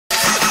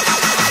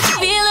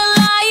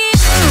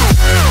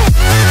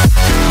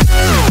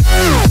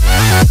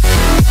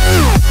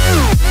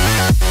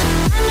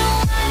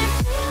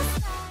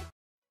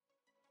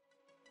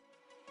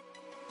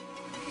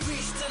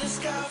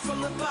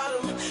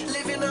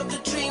out the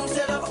dreams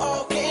that have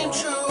all came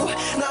true.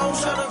 Now I'm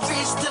trying to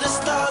reach to the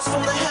stars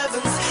from the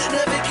heavens,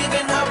 never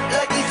giving up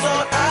like they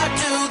thought I'd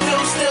do.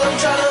 Though still I'm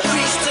trying to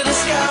reach to the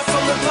sky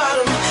from the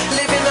bottom,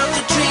 living out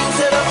the dreams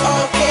that have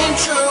all came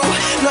true.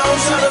 Now I'm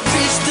trying to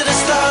reach to the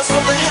stars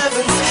from the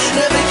heavens,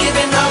 never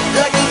giving up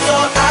like they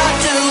thought I'd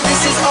do.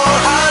 This is all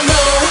I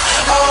know,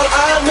 all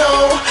I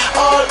know,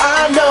 all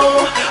I know,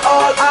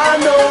 all I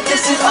know.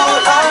 This is all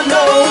I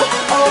know,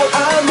 all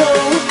I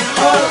know,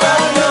 all I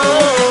know,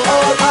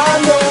 all I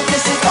know.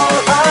 This is all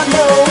I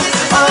know,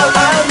 all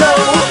I know,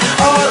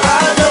 all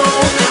I know,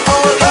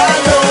 all I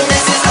know.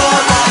 This is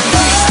all I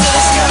know. Reach to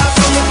the sky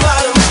from the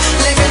bottom,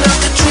 living out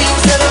the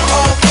dreams that have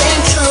all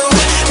came true.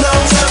 Now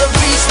I'm trying to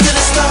reach to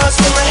the stars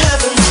from the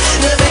heavens,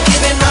 never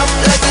giving up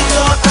like they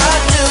thought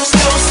I'd do.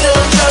 Still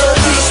I'm trying to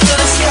reach to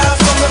the sky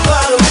from the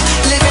bottom,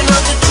 living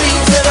out the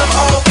dreams that have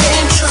all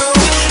came true.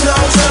 Now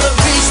I'm trying to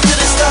reach to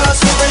the stars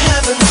from the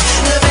heavens,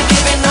 never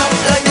giving up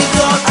like they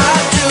thought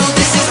I'd do.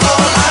 This is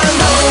all I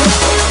know.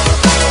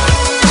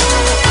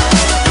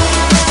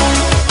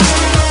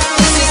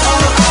 This is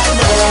all I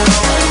know.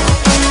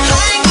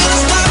 I ain't gonna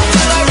stop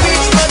till I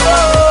reach my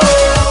goal.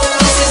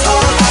 This is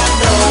all I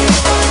know,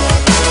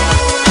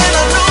 and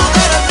I know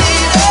that I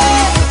need it.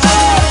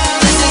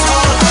 This is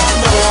all I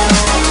know.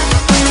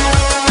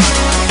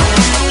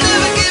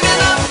 Never giving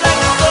up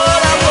like I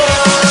thought I would.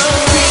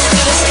 Reach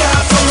to the sky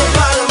from the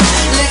bottom,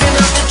 living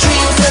out the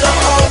dreams that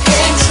have all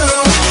came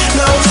true.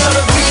 Now I'm trying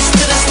to reach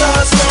to the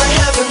stars from the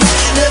heavens,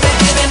 never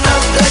giving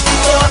up like they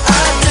thought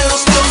I'd do.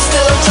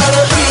 Still I'm trying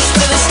to reach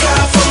to the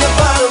sky from the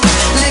bottom,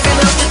 living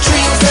out the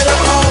dreams that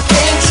have all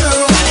came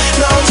true.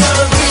 Now I'm trying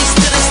to reach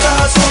to the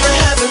stars from the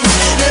heavens,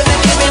 never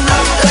giving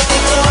up like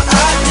they thought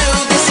I'd do.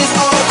 This is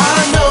all I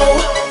know.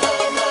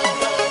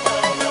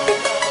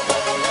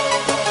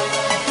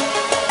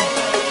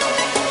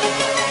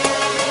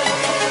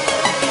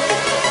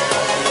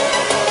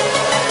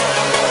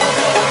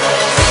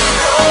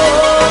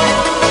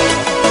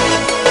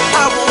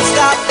 I won't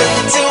stop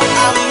until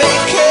I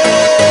make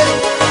it.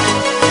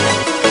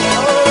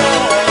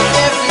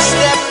 Every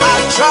step I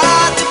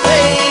try to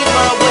pave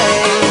my way.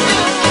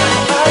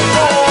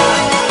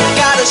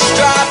 Gotta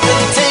strive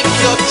and take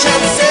your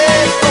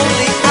chances.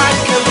 Only I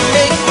can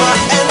make my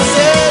ends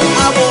in.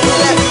 I won't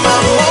let my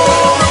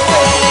hope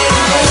fade.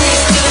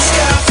 Reach to the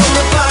sky from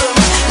the bottom,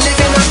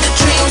 living out the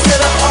dreams that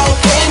have all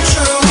came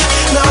true.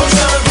 Now I'm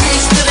trying to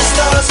reach to the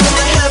stars from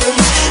the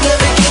heavens,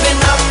 never giving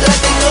up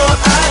like they thought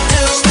I'd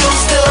do.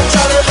 Still I'm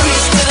trying to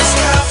reach to the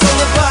sky from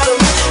the bottom,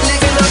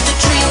 living out the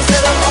dreams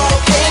that have all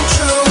came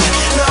true.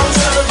 Now I'm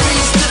trying to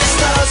reach to the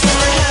stars from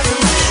the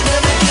heavens,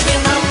 never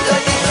giving up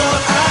like they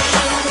thought I'd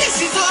do. This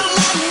is all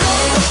I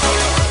know.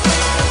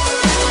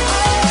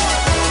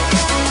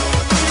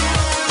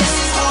 This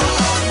is all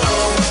I know.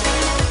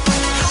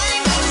 I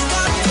ain't gonna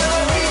stop till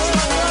I reach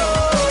my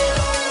goal.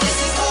 This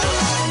is all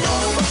I know,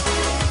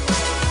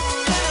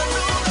 and I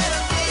know that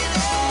I need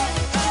it.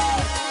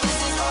 This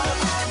is all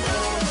I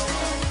know.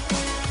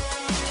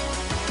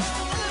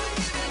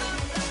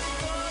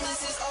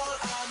 This is all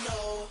I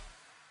know.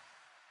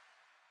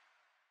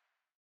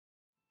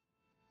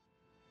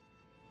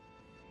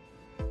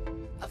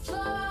 I've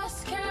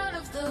lost count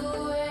of the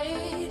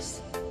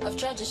ways I've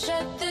tried to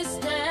shut this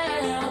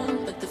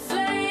down, but the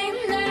flame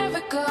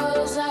never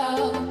goes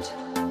out.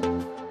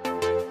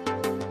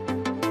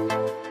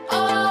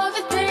 All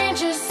the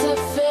dangers I've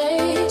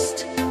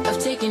faced, I've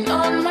taken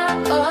on my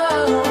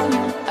own.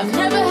 I've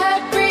never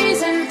had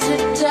reason to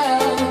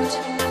doubt,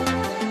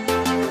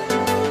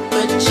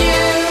 but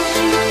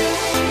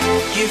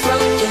you've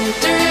broken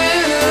through.